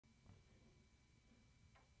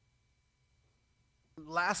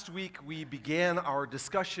last week we began our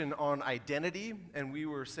discussion on identity, and we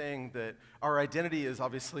were saying that our identity is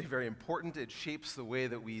obviously very important. It shapes the way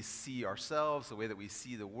that we see ourselves, the way that we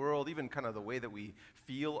see the world, even kind of the way that we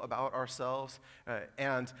feel about ourselves.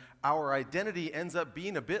 And our identity ends up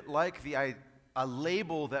being a bit like a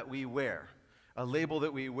label that we wear. A label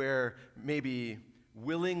that we wear maybe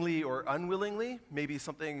willingly or unwillingly, maybe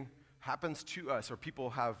something happens to us, or people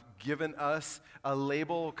have given us a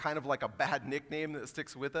label, kind of like a bad nickname that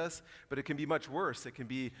sticks with us, but it can be much worse. It can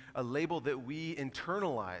be a label that we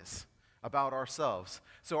internalize about ourselves.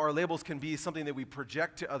 So our labels can be something that we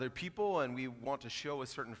project to other people and we want to show a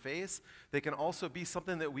certain face. They can also be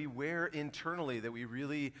something that we wear internally, that we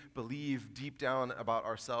really believe deep down about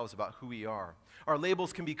ourselves, about who we are. Our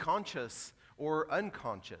labels can be conscious or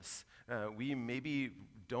unconscious. We maybe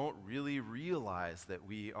don't really realize that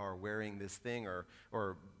we are wearing this thing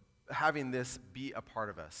or having this be a part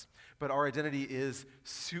of us. But our identity is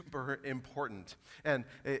super important, and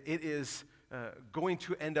it is going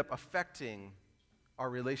to end up affecting our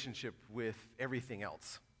relationship with everything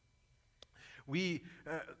else. The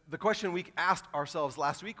question we asked ourselves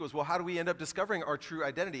last week was, well, how do we end up discovering our true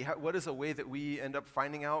identity? What is a way that we end up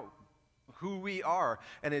finding out who we are?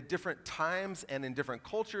 And at different times and in different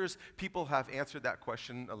cultures, people have answered that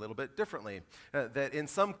question a little bit differently. That in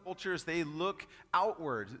some cultures, they look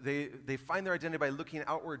outward. They find their identity by looking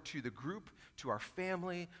outward to the group, to our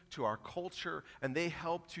family, to our culture, and they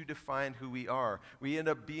help to define who we are. We end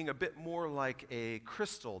up being a bit more like a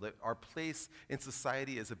crystal, that our place in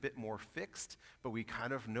society is a bit more fixed, but we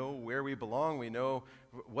kind of know where we belong. We know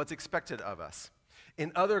what's expected of us.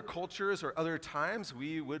 In other cultures or other times,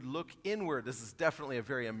 we would look inward. This is definitely a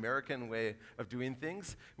very American way of doing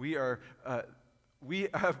things. We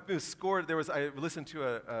have scored. I listened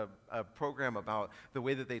to a program about the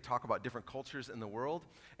way that they talk about different cultures in the world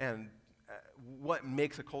and what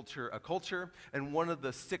makes a culture. And one of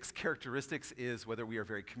the 6 characteristics is whether we are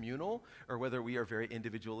very communal or whether we are very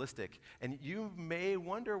individualistic. And you may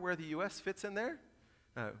wonder where the U.S. fits in there.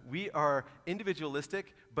 We are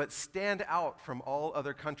individualistic, but stand out from all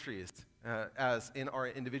other countries as in our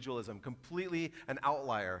individualism, completely an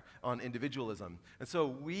outlier on individualism. And so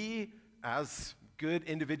we, as good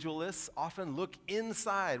individualists, often look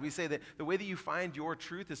inside. We say that the way that you find your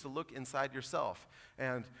truth is to look inside yourself.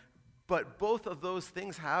 But both of those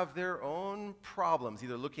things have their own problems,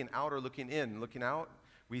 either looking out or looking in. Looking out,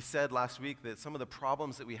 we said last week that some of the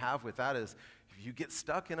problems that we have with that is if you get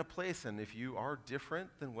stuck in a place and if you are different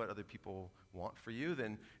than what other people want for you,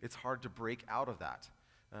 then it's hard to break out of that.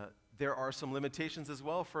 There are some limitations as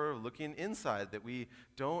well for looking inside, that we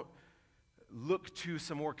don't look to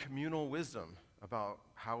some more communal wisdom about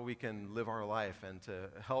how we can live our life and to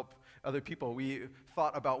help other people. We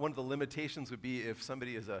thought about one of the limitations would be if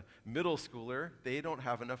somebody is a middle schooler, they don't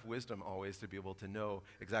have enough wisdom always to be able to know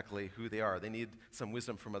exactly who they are. They need some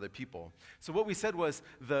wisdom from other people. So what we said was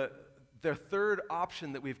the third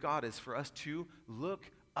option that we've got is for us to look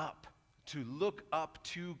up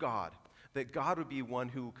to God. That God would be one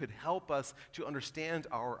who could help us to understand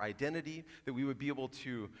our identity, that we would be able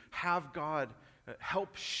to have God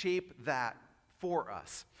help shape that for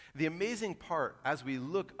us. The amazing part as we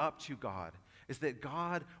look up to God is that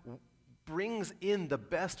God brings in the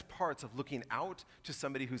best parts of looking out to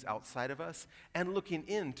somebody who's outside of us and looking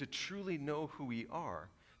in to truly know who we are,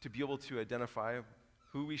 to be able to identify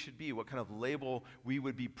who we should be, what kind of label we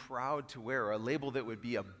would be proud to wear, a label that would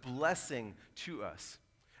be a blessing to us.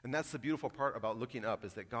 And that's the beautiful part about looking up,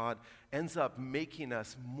 is that God ends up making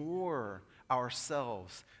us more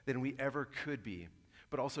ourselves than we ever could be,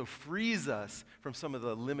 but also frees us from some of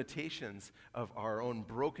the limitations of our own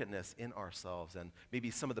brokenness in ourselves and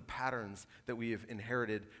maybe some of the patterns that we have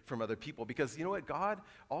inherited from other people. Because you know what? God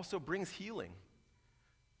also brings healing.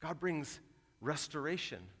 God brings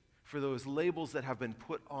restoration for those labels that have been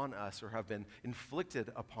put on us or have been inflicted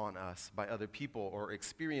upon us by other people or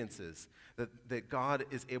experiences, that God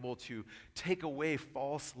is able to take away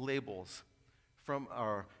false labels from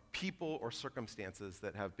our people or circumstances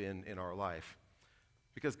that have been in our life.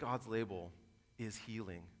 Because God's label is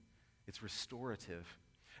healing. It's restorative.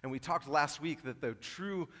 And we talked last week that the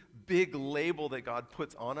true big label that God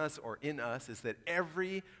puts on us or in us is that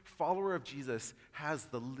every follower of Jesus has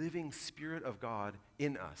the living Spirit of God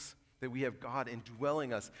in us. That we have God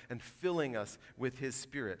indwelling us and filling us with His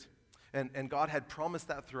Spirit. And God had promised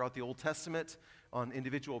that throughout the Old Testament on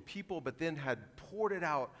individual people, but then had poured it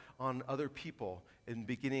out on other people.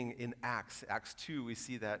 Beginning in Acts 2, we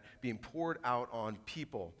see that being poured out on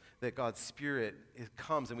people, that God's Spirit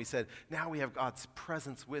comes. And we said, now we have God's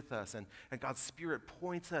presence with us, and God's Spirit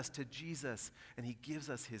points us to Jesus, and He gives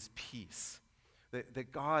us His peace.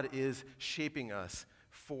 that God is shaping us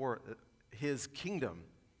for his kingdom.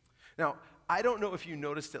 Now, I don't know if you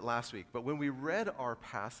noticed it last week, but when we read our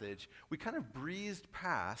passage, we kind of breezed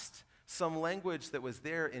past some language that was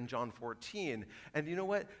there in John 14. And you know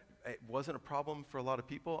what? It wasn't a problem for a lot of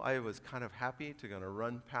people. I was kind of happy to kind of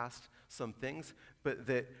run past some things, but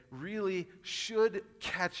that really should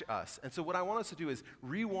catch us. And so what I want us to do is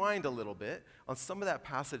rewind a little bit on some of that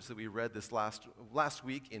passage that we read this last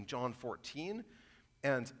week in John 14.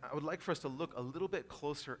 And I would like for us to look a little bit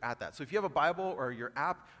closer at that. So if you have a Bible or your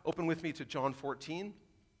app, open with me to John 14.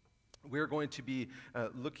 We're going to be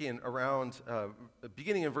looking around,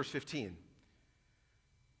 beginning in verse 15.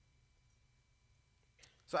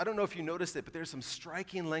 So I don't know if you noticed it, but there's some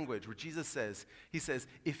striking language where Jesus says, he says,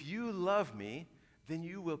 if you love me, then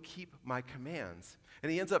you will keep my commands. And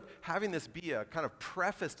he ends up having this be a kind of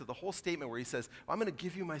preface to the whole statement where he says, I'm going to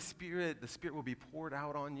give you my Spirit. The Spirit will be poured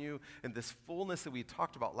out on you. And this fullness that we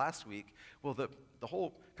talked about last week, well, the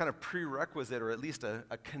whole kind of prerequisite, or at least a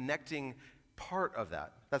connecting part of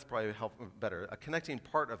that, that's probably better, a connecting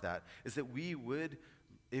part of that is that we would,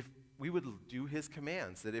 if we would do his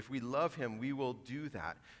commands, that if we love him, we will do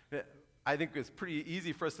that. I think it's pretty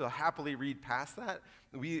easy for us to happily read past that.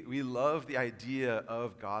 We love the idea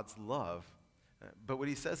of God's love. But what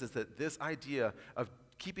he says is that this idea of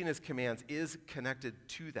keeping his commands is connected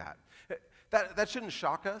to that. That shouldn't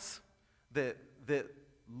shock us, that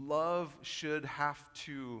love should have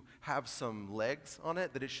to have some legs on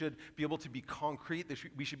it, that it should be able to be concrete, that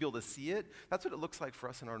we should be able to see it. That's what it looks like for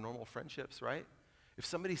us in our normal friendships, right? If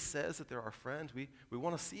somebody says that they're our friend, we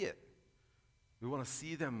want to see it. We want to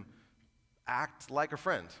see them act like a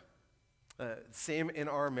friend. Same in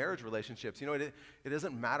our marriage relationships. You know, it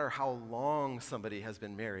doesn't matter how long somebody has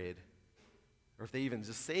been married, or if they even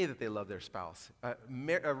just say that they love their spouse.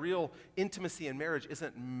 A real intimacy in marriage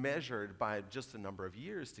isn't measured by just a number of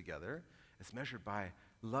years together. It's measured by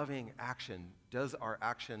loving action. Does our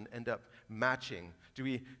action end up matching? Do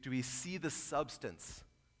we see the substance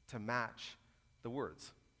to match the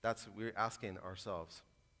words? That's what we're asking ourselves.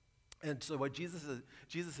 And so what Jesus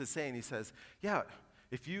is saying, he says, yeah,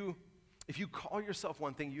 if you call yourself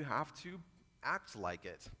one thing, you have to act like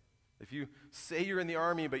it. If you say you're in the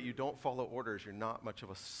army but you don't follow orders, you're not much of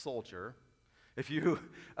a soldier. If your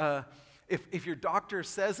doctor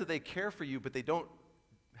says that they care for you but they don't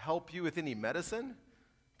help you with any medicine,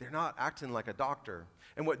 they're not acting like a doctor.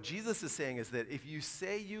 And what Jesus is saying is that if you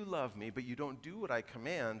say you love me but you don't do what I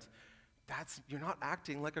command, you're not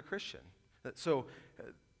acting like a Christian. So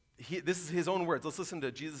this is his own words. Let's listen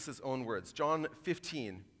to Jesus' own words. John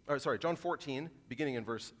 14, beginning in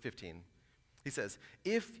verse 15. He says,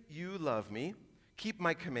 if you love me, keep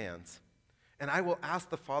my commands, and I will ask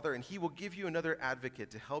the Father, and he will give you another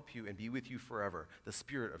advocate to help you and be with you forever, the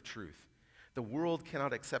Spirit of truth. The world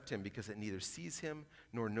cannot accept him because it neither sees him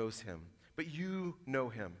nor knows him. But you know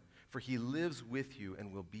him, for he lives with you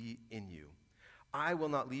and will be in you. I will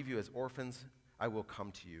not leave you as orphans. I will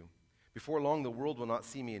come to you. Before long, the world will not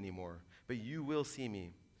see me anymore, but you will see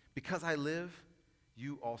me. Because I live,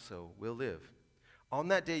 you also will live. On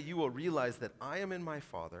that day, you will realize that I am in my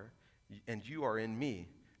Father, and you are in me,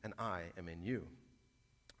 and I am in you.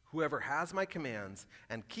 Whoever has my commands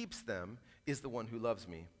and keeps them is the one who loves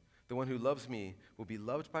me. The one who loves me will be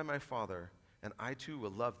loved by my Father, and I too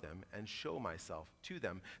will love them and show myself to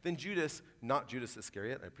them. Then Judas, not Judas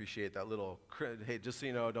Iscariot, I appreciate that little, hey, just so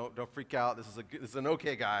you know, don't freak out, this is an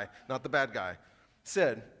okay guy, not the bad guy,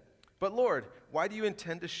 said, but Lord, why do you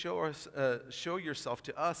intend to show yourself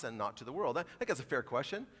to us and not to the world? I think that's a fair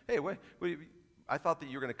question. Hey, wait, I thought that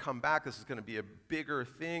you were going to come back, this is going to be a bigger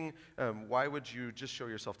thing. Why would you just show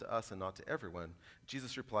yourself to us and not to everyone?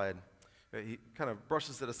 Jesus replied, he kind of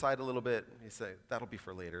brushes it aside a little bit. He said, that'll be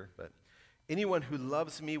for later, but anyone who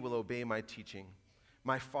loves me will obey my teaching.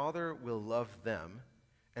 My Father will love them,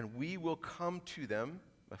 and we will come to them,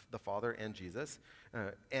 the Father and Jesus,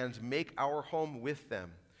 and make our home with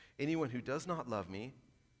them. Anyone who does not love me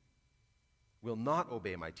will not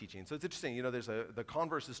obey my teaching. So it's interesting, you know, the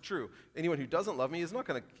converse is true. Anyone who doesn't love me is not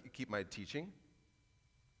going to keep my teaching.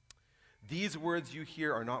 These words you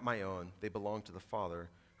hear are not my own. They belong to the Father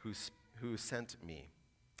who sent me.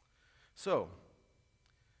 So,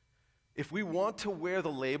 if we want to wear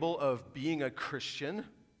the label of being a Christian,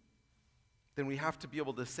 then we have to be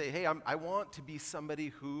able to say, hey, I want to be somebody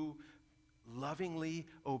who lovingly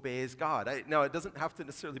obeys God. Now, it doesn't have to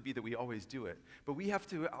necessarily be that we always do it, but we have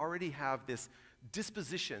to already have this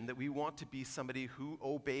disposition that we want to be somebody who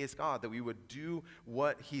obeys God, that we would do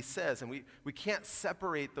what he says. And we can't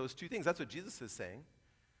separate those two things. That's what Jesus is saying.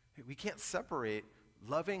 We can't separate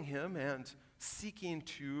loving him and seeking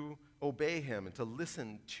to obey him and to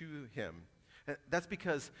listen to him. And that's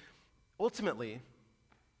because ultimately,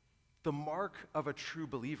 the mark of a true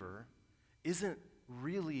believer isn't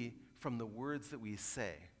really from the words that we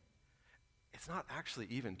say. It's not actually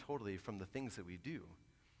even totally from the things that we do.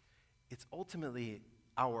 It's ultimately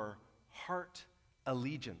our heart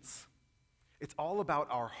allegiance. It's all about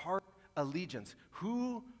our heart allegiance.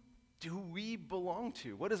 Who do we belong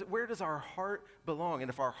to? Where does our heart belong? And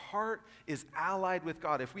if our heart is allied with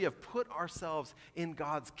God, if we have put ourselves in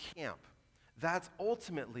God's camp, that's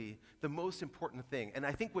ultimately the most important thing. And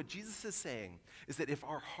I think what Jesus is saying is that if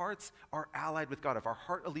our hearts are allied with God, if our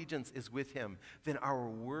heart allegiance is with him, then our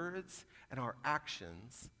words and our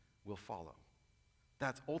actions will follow.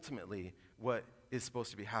 That's ultimately what is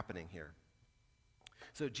supposed to be happening here.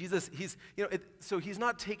 So Jesus, he's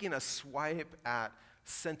not taking a swipe at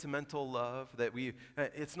sentimental love, that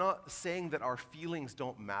it's not saying that our feelings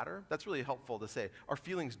don't matter. That's really helpful to say. Our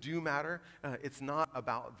feelings do matter. It's not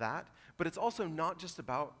about that. But it's also not just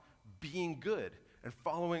about being good and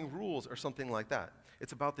following rules or something like that.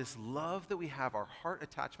 It's about this love that we have, our heart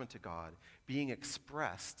attachment to God, being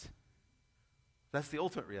expressed. That's the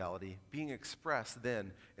ultimate reality, being expressed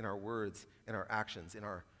then in our words, in our actions, in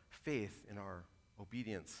our faith, in our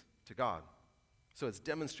obedience to God. So it's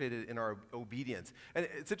demonstrated in our obedience. And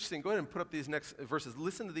it's interesting. Go ahead and put up these next verses.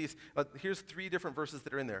 Listen to these. Here's 3 different verses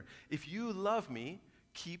that are in there. If you love me,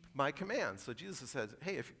 keep my commands. So Jesus says,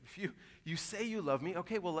 hey, if you say you love me,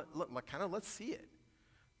 okay, well, let's see it.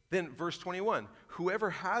 Then verse 21, whoever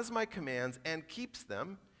has my commands and keeps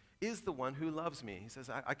them is the one who loves me. He says,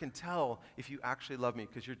 I can tell if you actually love me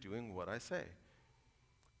because you're doing what I say.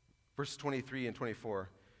 Verse 23 and 24,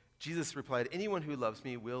 Jesus replied, anyone who loves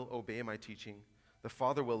me will obey my teaching. The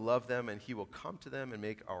Father will love them, and he will come to them and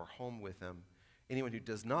make our home with them. Anyone who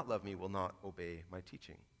does not love me will not obey my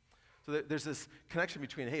teaching. So there's this connection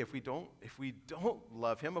between, hey, if we don't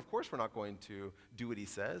love him, of course we're not going to do what he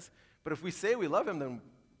says. But if we say we love him, then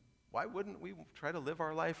why wouldn't we try to live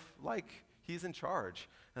our life like he's in charge?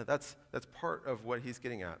 That's part of what he's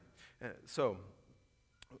getting at. So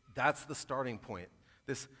that's the starting point,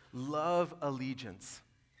 this love allegiance.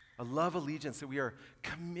 A love allegiance that we are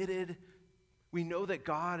committed. We know that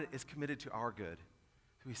God is committed to our good.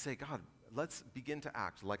 So we say, God, let's begin to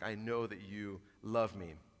act like I know that you love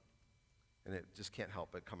me. And it just can't help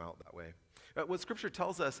but come out that way. What Scripture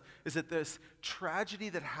tells us is that this tragedy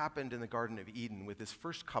that happened in the Garden of Eden with this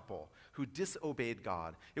first couple who disobeyed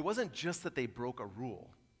God, it wasn't just that they broke a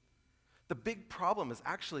rule. The big problem is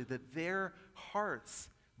actually that their hearts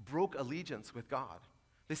broke allegiance with God.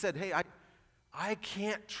 They said, hey, I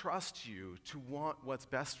can't trust you to want what's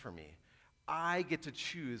best for me. I get to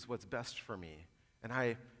choose what's best for me, and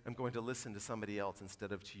I am going to listen to somebody else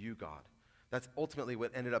instead of to you, God. That's ultimately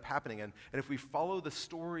what ended up happening. And if we follow the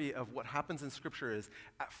story of what happens in Scripture is,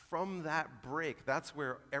 from that break, that's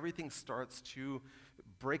where everything starts to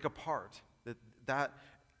break apart. That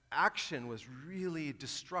action was really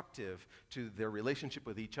destructive to their relationship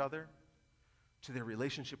with each other, to their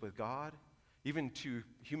relationship with God, even to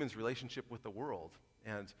humans' relationship with the world.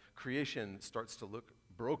 And creation starts to look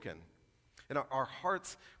broken. And our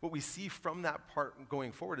hearts, what we see from that part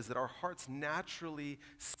going forward is that our hearts naturally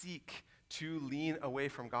seek to lean away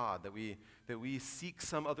from God, that we seek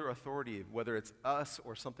some other authority, whether it's us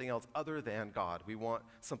or something else other than God. We want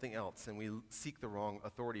something else, and we seek the wrong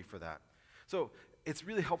authority for that. So it's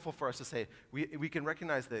really helpful for us to say, we can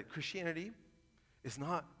recognize that Christianity is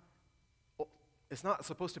not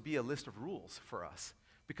supposed to be a list of rules for us,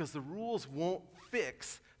 because the rules won't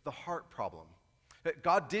fix the heart problem.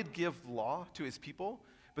 God did give law to his people,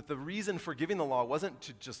 but the reason for giving the law wasn't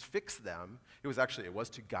to just fix them. It was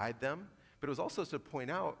to guide them, but it was also to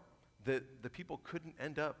point out that the people couldn't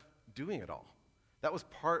end up doing it all.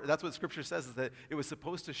 That's what Scripture says, is that it was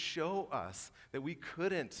supposed to show us that we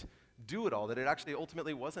couldn't do it all, that it actually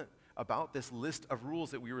ultimately wasn't about this list of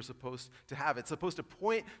rules that we were supposed to have. It's supposed to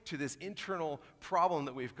point to this internal problem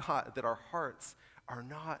that we've got, that our hearts are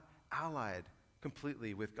not allied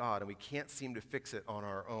completely with God, and we can't seem to fix it on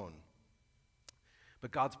our own. But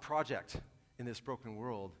God's project in this broken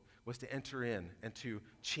world was to enter in and to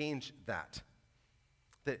change that.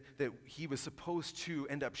 That he was supposed to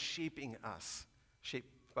end up shaping us, shape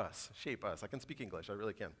us. I can speak English, I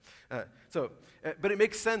really can. But it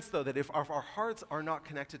makes sense, though, that if our hearts are not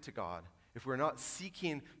connected to God, if we're not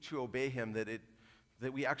seeking to obey him,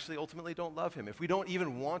 that we actually ultimately don't love him. If we don't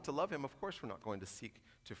even want to love him, of course we're not going to seek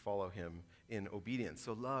to follow him in obedience.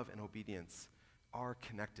 So love and obedience are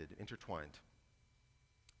connected, intertwined.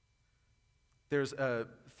 There's a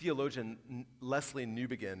theologian, Leslie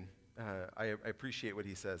Newbegin, I appreciate what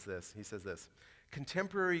he says this. He says this: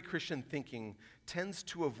 contemporary Christian thinking tends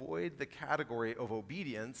to avoid the category of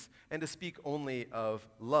obedience and to speak only of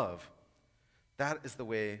love. That is the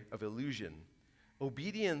way of illusion.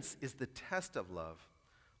 Obedience is the test of love.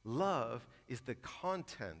 Love is the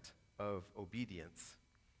content of obedience.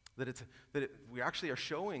 We actually are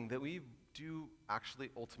showing that we do actually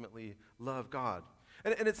ultimately love God.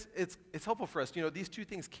 And it's helpful for us. These two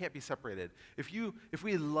things can't be separated. If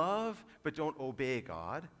we love but don't obey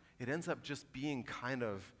God, it ends up just being kind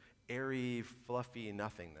of airy, fluffy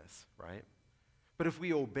nothingness, right? But if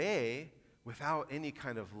we obey without any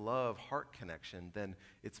kind of love heart connection, then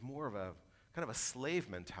it's more of a kind of a slave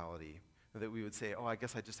mentality that we would say, oh, I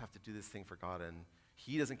guess I just have to do this thing for God, and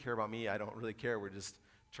he doesn't care about me, I don't really care, we're just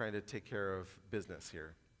trying to take care of business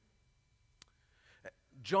here.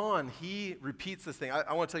 John, he repeats this thing.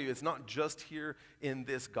 I want to tell you, it's not just here in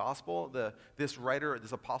this gospel. This writer,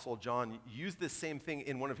 this apostle John, used this same thing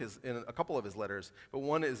in a couple of his letters, but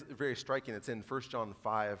one is very striking. It's in 1 John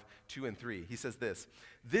 5, 2 and 3. He says this: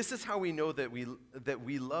 "This is how we know that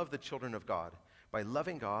we love the children of God, by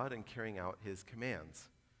loving God and carrying out his commands.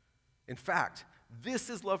 In fact,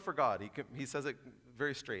 this is love for God." He says it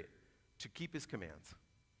very straight: to keep his commands.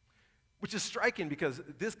 Which is striking because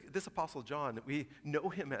this apostle John, we know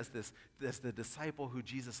him as the disciple who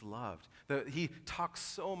Jesus loved. He talks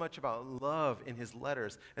so much about love in his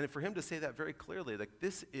letters, and for him to say that very clearly, like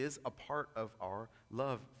this is a part of our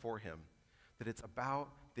love for him, that it's about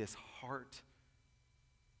this heart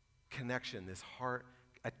connection, this heart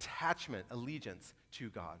attachment, allegiance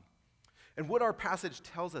to God. And what our passage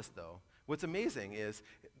tells us, though, what's amazing is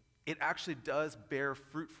it actually does bear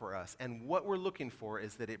fruit for us. And what we're looking for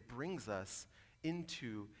is that it brings us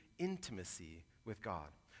into intimacy with God.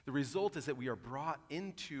 The result is that we are brought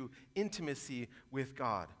into intimacy with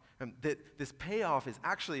God. That this payoff is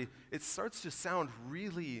actually, it starts to sound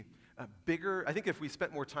really bigger. I think if we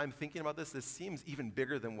spent more time thinking about this seems even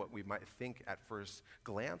bigger than what we might think at first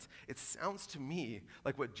glance. It sounds to me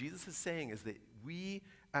like what Jesus is saying is that we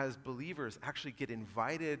as believers actually get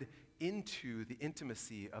invited into the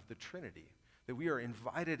intimacy of the Trinity, that we are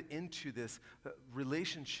invited into this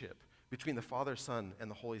relationship between the Father, Son, and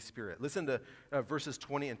the Holy Spirit. Listen to verses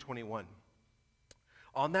 20 and 21.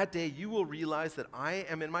 "On that day you will realize that I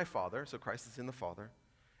am in my Father," so Christ is in the Father,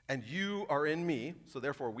 "and you are in me," so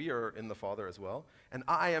therefore we are in the Father as well, "and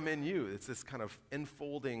I am in you." It's this kind of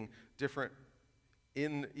enfolding different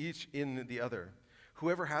in each in the other.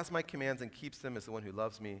 "Whoever has my commands and keeps them is the one who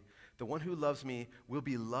loves me. The one who loves me will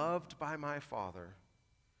be loved by my Father,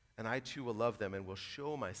 and I too will love them and will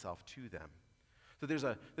show myself to them." So there's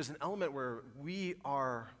an element where we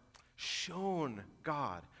are shown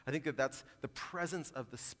God. I think that's the presence of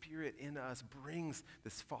the Spirit in us brings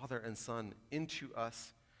this Father and Son into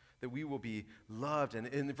us, that we will be loved. And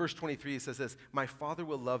in verse 23 it says this: "My Father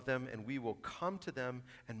will love them, and we will come to them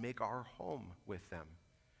and make our home with them."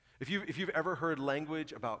 If you've ever heard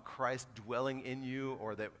language about Christ dwelling in you,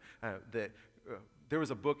 or that there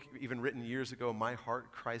was a book even written years ago, "My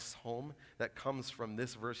Heart, Christ's Home," that comes from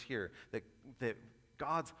this verse here, that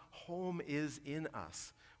God's home is in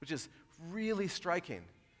us, which is really striking.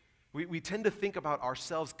 We tend to think about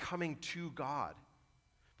ourselves coming to God,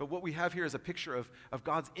 but what we have here is a picture of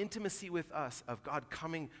God's intimacy with us, of God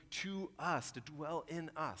coming to us, to dwell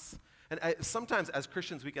in us. And sometimes as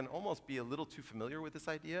Christians, we can almost be a little too familiar with this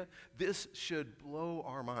idea. This should blow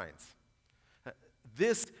our minds.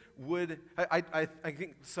 I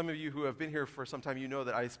think some of you who have been here for some time, you know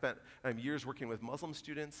that I spent years working with Muslim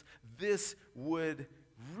students. This would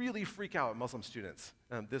really freak out Muslim students,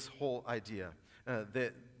 this whole idea,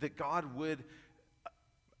 that God would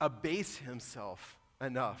abase himself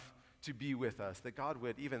enough to be with us, that God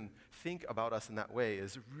would even think about us in that way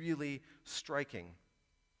is really striking.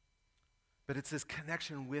 But it's this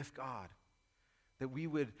connection with God, that we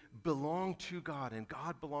would belong to God and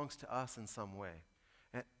God belongs to us in some way.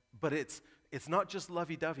 But it's not just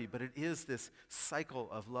lovey-dovey, but it is this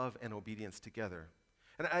cycle of love and obedience together.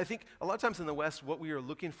 And I think a lot of times in the West, what we are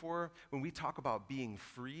looking for when we talk about being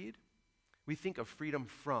freed, we think of freedom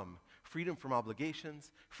from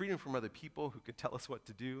obligations, freedom from other people who could tell us what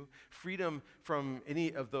to do, freedom from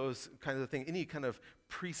any of those kinds of things, any kind of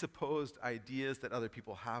presupposed ideas that other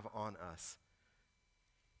people have on us.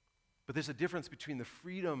 But there's a difference between the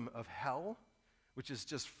freedom of hell, which is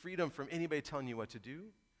just freedom from anybody telling you what to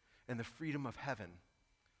do, and the freedom of heaven,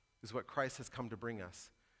 is what Christ has come to bring us.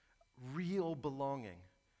 Real belonging,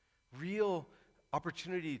 real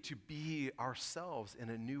opportunity to be ourselves in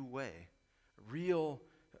a new way, real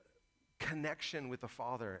connection with the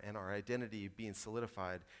Father and our identity being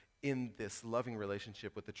solidified in this loving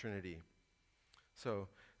relationship with the Trinity. So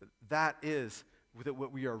that is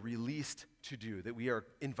what we are released to do, that we are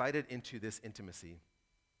invited into this intimacy.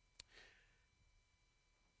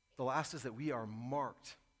 The last is that we are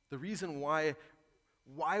marked. The reason why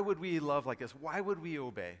would we love like this? Why would we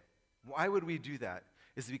obey? Why would we do that?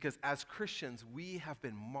 Is because as Christians, we have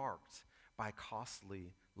been marked by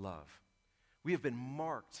costly love. We have been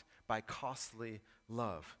marked by costly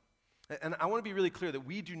love. And I want to be really clear that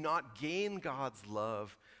we do not gain God's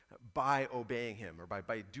love by obeying him or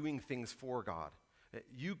by doing things for God.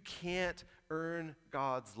 You can't earn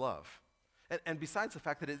God's love. And besides the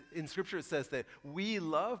fact that in Scripture it says that we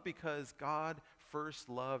love because God first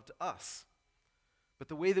loved us.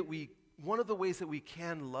 But one of the ways that we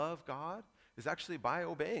can love God is actually by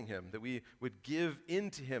obeying him, that we would give in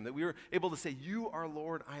to him, that we were able to say, you are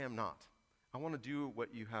Lord, I am not. I want to do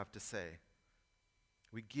what you have to say.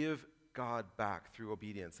 We give God back through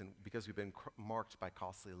obedience and because we've been marked by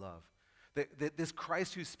costly love. This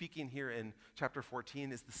Christ who's speaking here in chapter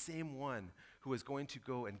 14 is the same one who is going to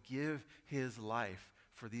go and give his life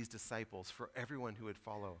for these disciples, for everyone who would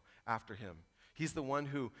follow after him. He's the one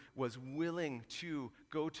who was willing to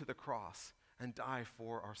go to the cross and die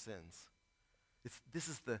for our sins. This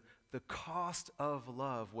is the cost of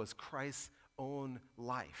love was Christ's own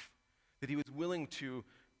life, that he was willing to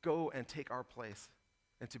go and take our place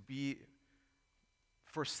and to be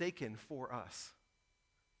forsaken for us,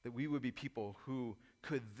 that we would be people who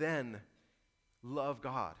could then love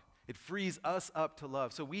God. It frees us up to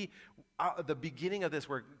love. So the beginning of this,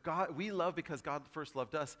 where we love because God first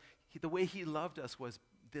loved us, the way he loved us was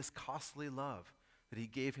this costly love, that he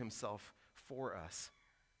gave himself for us.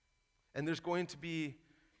 And there's going to be,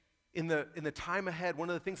 in the time ahead, one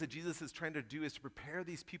of the things that Jesus is trying to do is to prepare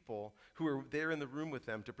these people who are there in the room with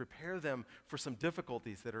them, to prepare them for some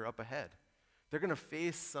difficulties that are up ahead. They're going to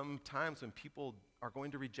face some times when people are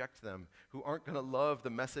going to reject them, who aren't going to love the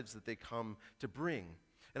message that they come to bring.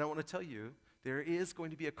 And I want to tell you, there is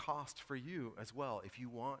going to be a cost for you as well if you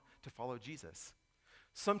want to follow Jesus.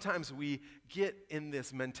 Sometimes we get in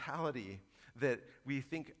this mentality that we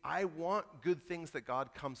think, I want good things that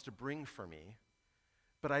God comes to bring for me,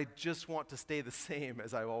 but I just want to stay the same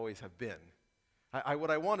as I always have been.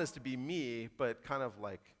 What I want is to be me, but kind of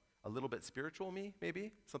like a little bit spiritual me,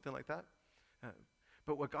 maybe, something like that.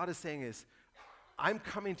 But what God is saying is, I'm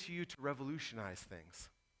coming to you to revolutionize things,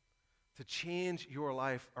 to change your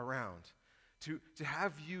life around, to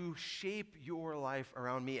have you shape your life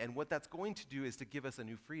around me. And what that's going to do is to give us a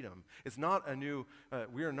new freedom. It's not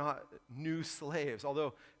we are not new slaves,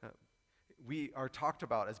 although we are talked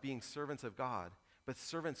about as being servants of God, but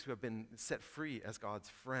servants who have been set free as God's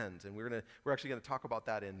friends. And we're actually going to talk about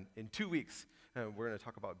that in 2 weeks. We're going to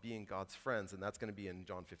talk about being God's friends, and that's going to be in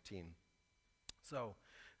John 15. So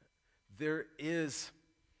it's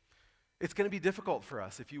going to be difficult for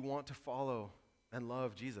us if you want to follow and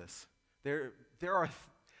love Jesus.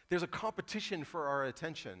 There's a competition for our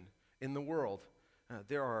attention in the world.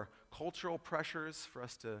 There are cultural pressures for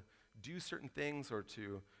us to do certain things or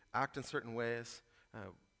to act in certain ways.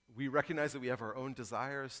 We recognize that we have our own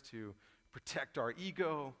desires to protect our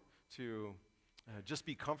ego, to just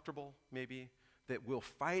be comfortable, maybe, that we'll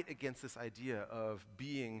fight against this idea of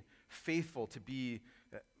being faithful, to be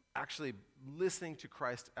actually listening to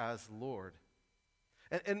Christ as Lord.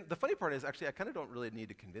 And the funny part is, actually, I kind of don't really need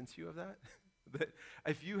to convince you of that. That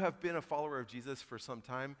if you have been a follower of Jesus for some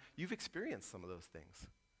time, you've experienced some of those things.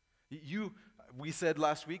 We said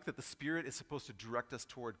last week that the Spirit is supposed to direct us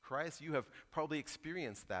toward Christ. You have probably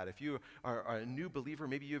experienced that. If you are a new believer,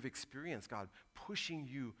 maybe you've experienced God pushing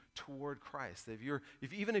you toward Christ.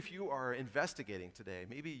 Even if you are investigating today,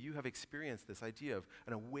 maybe you have experienced this idea of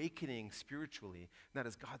an awakening spiritually, and that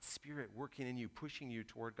is God's Spirit working in you, pushing you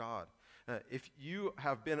toward God. If you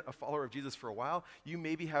have been a follower of Jesus for a while, you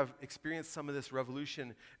maybe have experienced some of this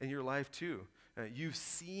revolution in your life too. You've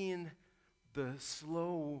seen the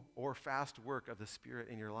slow or fast work of the Spirit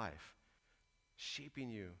in your life, shaping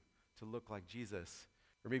you to look like Jesus,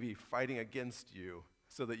 or maybe fighting against you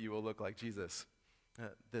so that you will look like Jesus.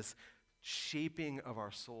 This shaping of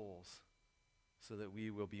our souls so that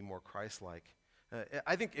we will be more Christ-like.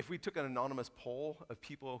 I think if we took an anonymous poll of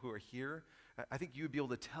people who are here, I think you would be able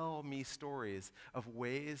to tell me stories of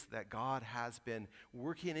ways that God has been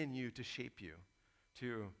working in you to shape you,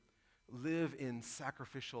 to live in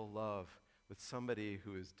sacrificial love with somebody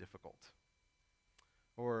who is difficult.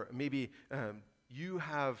 Or maybe you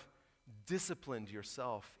have disciplined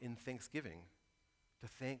yourself in thanksgiving to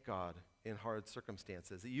thank God in hard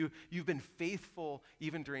circumstances. You've been faithful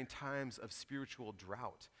even during times of spiritual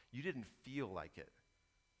drought. You didn't feel like it,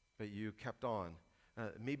 but you kept on.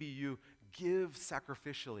 Maybe you give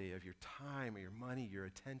sacrificially of your time or your money, your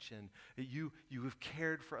attention. You have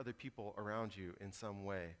cared for other people around you in some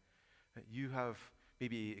way. You have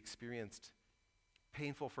maybe experienced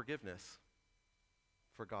painful forgiveness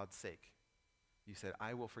for God's sake. You said,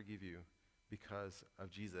 I will forgive you because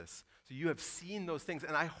of Jesus. So you have seen those things,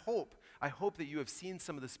 and I hope that you have seen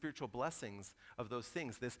some of the spiritual blessings of those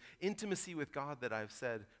things, this intimacy with God that I've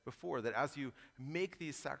said before, that as you make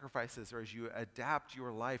these sacrifices or as you adapt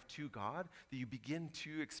your life to God, that you begin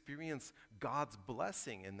to experience God's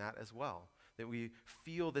blessing in that as well, that we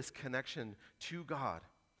feel this connection to God.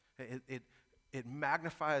 It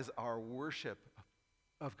magnifies our worship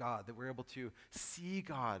of God, that we're able to see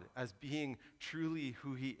God as being truly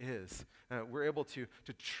who he is. We're able to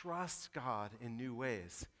trust God in new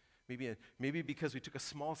ways. Maybe because we took a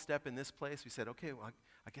small step in this place, we said, okay, well,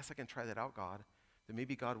 I guess I can try that out, God. Then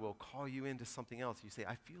maybe God will call you into something else. You say,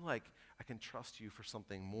 I feel like I can trust you for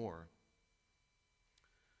something more.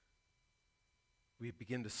 We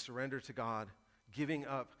begin to surrender to God,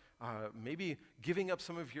 maybe giving up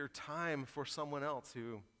some of your time for someone else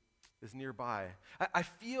who is nearby. I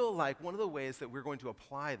feel like one of the ways that we're going to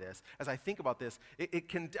apply this, as I think about this, it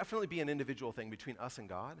can definitely be an individual thing between us and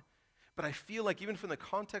God, but I feel like even from the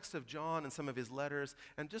context of John and some of his letters,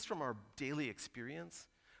 and just from our daily experience,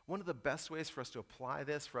 one of the best ways for us to apply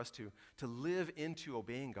this, for us to live into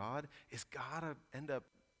obeying God, is God to end up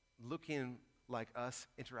looking like us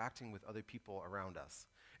interacting with other people around us.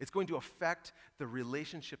 It's going to affect the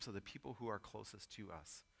relationships of the people who are closest to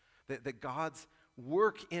us. That God's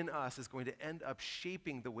work in us is going to end up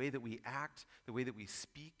shaping the way that we act, the way that we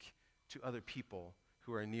speak to other people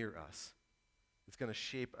who are near us. It's going to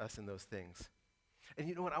shape us in those things. And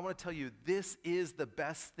you know what? I want to tell you, this is the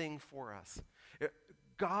best thing for us.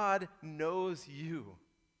 God knows you.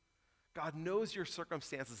 God knows your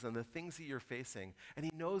circumstances and the things that you're facing, and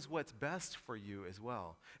he knows what's best for you as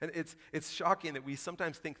well. And it's shocking that we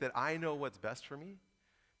sometimes think that I know what's best for me,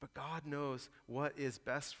 but God knows what is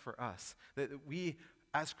best for us. That we,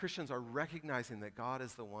 as Christians, are recognizing that God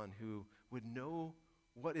is the one who would know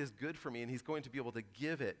what is good for me, and he's going to be able to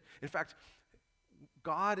give it. In fact,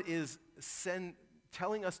 God is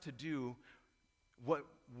telling us to do what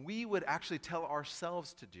we would actually tell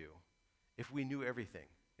ourselves to do if we knew everything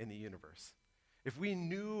in the universe. If we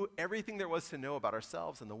knew everything there was to know about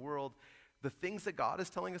ourselves and the world, the things that God is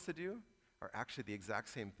telling us to do are actually the exact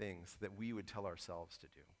same things that we would tell ourselves to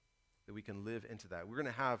do, that we can live into that. We're going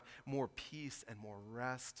to have more peace and more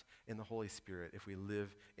rest in the Holy Spirit if we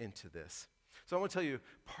live into this. So I want to tell you,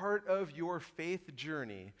 part of your faith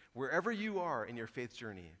journey, wherever you are in your faith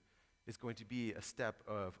journey, is going to be a step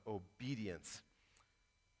of obedience.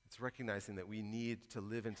 It's recognizing that we need to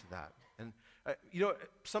live into that. And,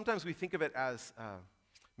 sometimes we think of it as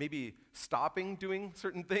maybe stopping doing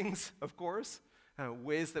certain things, of course,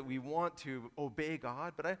 ways that we want to obey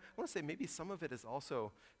God. But I want to say maybe some of it is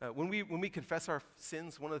also, when we confess our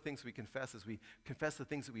sins, one of the things we confess is we confess the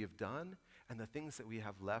things that we have done and the things that we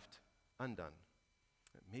have left undone.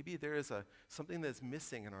 Maybe there is something that's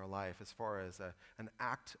missing in our life as far as an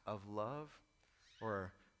act of love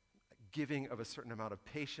or giving of a certain amount of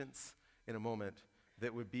patience in a moment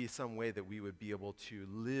that would be some way that we would be able to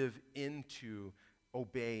live into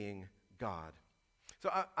obeying God. So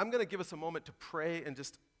I'm going to give us a moment to pray in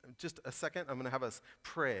just a second. I'm going to have us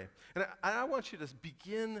pray. And I want you to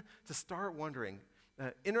begin to start wondering,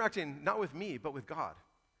 interacting not with me, but with God.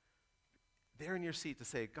 There in your seat to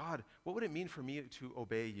say, God, what would it mean for me to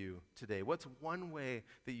obey you today? What's one way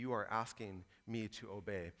that you are asking me to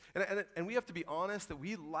obey? And we have to be honest that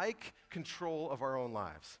we like control of our own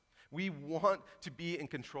lives. We want to be in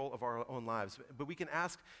control of our own lives. But we can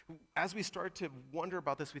ask, as we start to wonder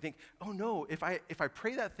about this, we think, oh no, if I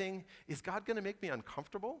pray that thing, is God going to make me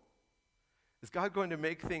uncomfortable? Is God going to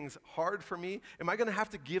make things hard for me? Am I going to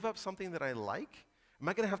have to give up something that I like? Am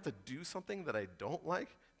I going to have to do something that I don't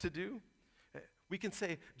like to do? We can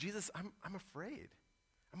say, Jesus, I'm afraid.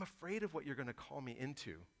 I'm afraid of what you're going to call me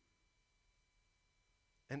into.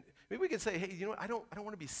 And maybe we can say, hey, I don't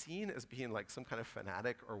want to be seen as being like some kind of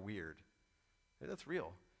fanatic or weird. That's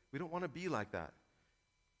real. We don't want to be like that.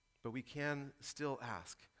 But we can still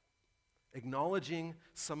ask, acknowledging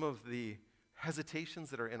some of the hesitations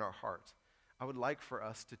that are in our heart. I would like for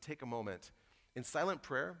us to take a moment in silent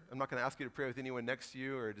prayer. I'm not going to ask you to pray with anyone next to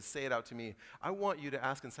you or to say it out to me. I want you to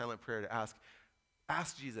ask in silent prayer to ask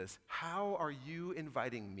Jesus, how are you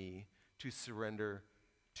inviting me to surrender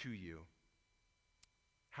to you?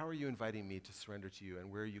 How are you inviting me to surrender to you, and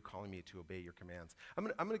where are you calling me to obey your commands? I'm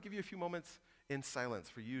going to give you a few moments in silence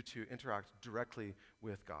for you to interact directly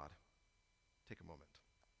with God. Take a moment.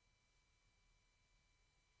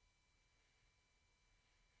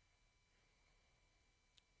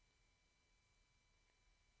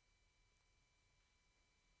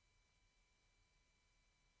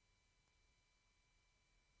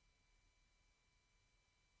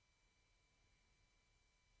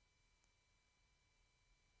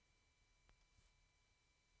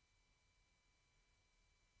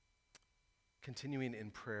 continuing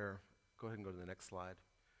in prayer. Go ahead and go to the next slide.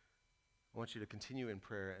 I want you to continue in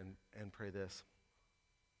prayer and pray this.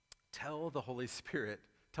 Tell the Holy Spirit,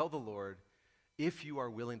 tell the Lord, if you are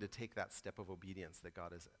willing to take that step of obedience that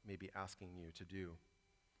God is maybe asking you to do.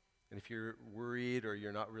 And if you're worried or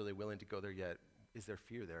you're not really willing to go there yet, is there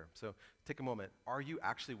fear there? So take a moment. Are you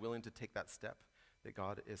actually willing to take that step that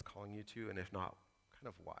God is calling you to? And if not, kind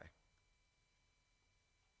of why?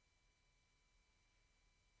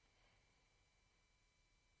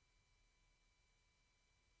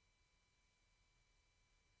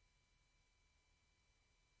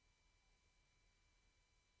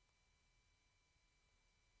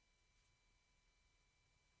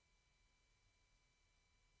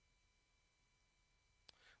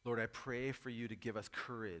 Lord, I pray for you to give us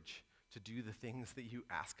courage to do the things that you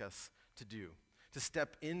ask us to do, to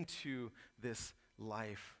step into this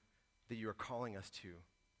life that you are calling us to.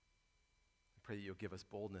 I pray that you'll give us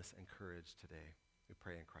boldness and courage today. We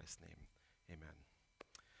pray in Christ's name. Amen.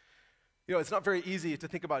 You know, it's not very easy to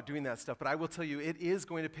think about doing that stuff, but I will tell you it is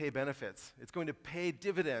going to pay benefits. It's going to pay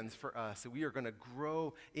dividends for us, that we are going to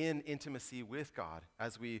grow in intimacy with God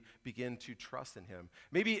as we begin to trust in him.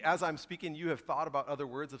 Maybe as I'm speaking, you have thought about other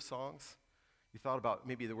words of songs. You thought about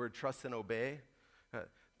maybe the word trust and obey.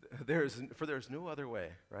 There's no other way,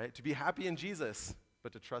 right? To be happy in Jesus,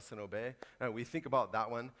 but to trust and obey. We think about that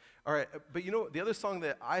one. All right, but you know, the other song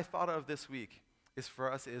that I thought of this week is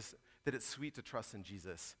that it's sweet to trust in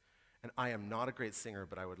Jesus. And I am not a great singer,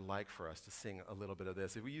 but I would like for us to sing a little bit of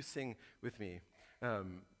this. Will you sing with me? Yeah,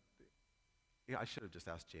 I should have just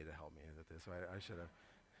asked Jay to help me with this. I should have.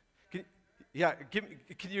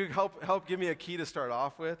 Can you help give me a key to start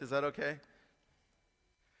off with? Is that okay?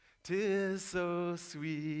 'Tis so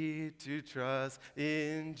sweet to trust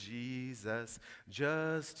in Jesus,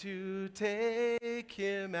 just to take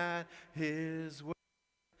him at his word,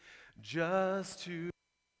 just to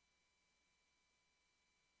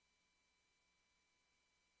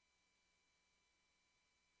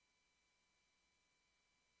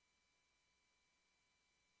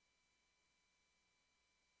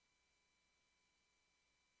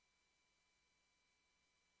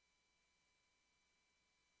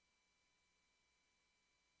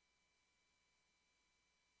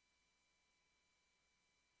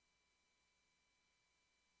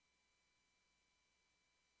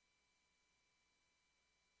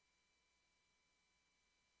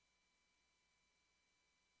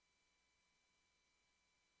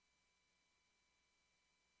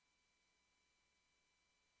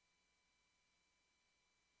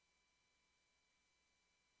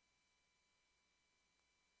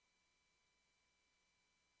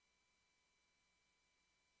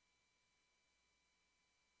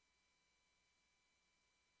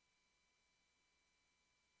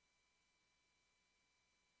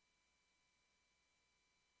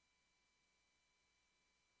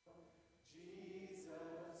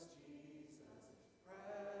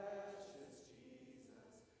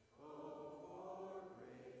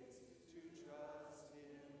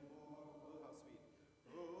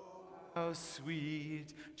how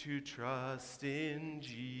sweet to trust in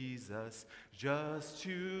Jesus, just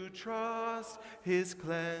to trust his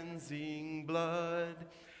cleansing blood,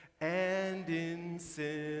 and in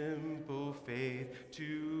simple faith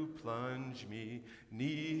to plunge me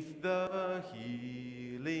 'neath the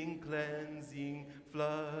healing cleansing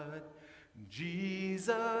flood.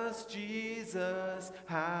 Jesus, Jesus,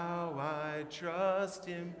 how I trust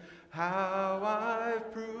him, how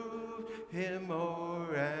I've proved him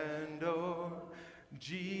o'er and o'er.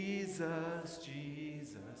 Jesus,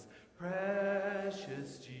 Jesus,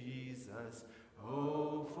 precious Jesus,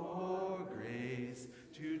 oh, for grace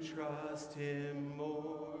to trust him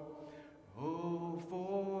more. Oh,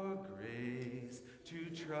 for grace to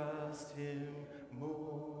trust him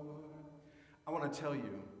more. I want to tell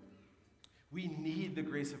you, we need the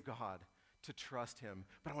grace of God to trust him,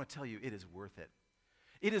 but I want to tell you, it is worth it.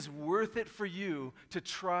 It is worth it for you to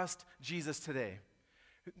trust Jesus today.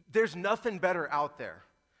 There's nothing better out there.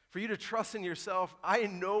 For you to trust in yourself, I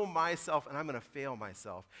know myself and I'm going to fail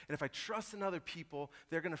myself. And if I trust in other people,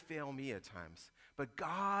 they're going to fail me at times. But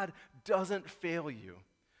God doesn't fail you.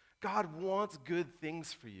 God wants good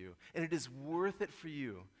things for you. And it is worth it for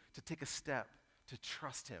you to take a step to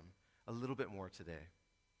trust him a little bit more today.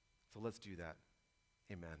 So let's do that.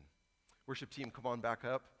 Amen. Worship team, come on back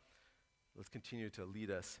up. Let's continue to lead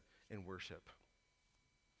us in worship.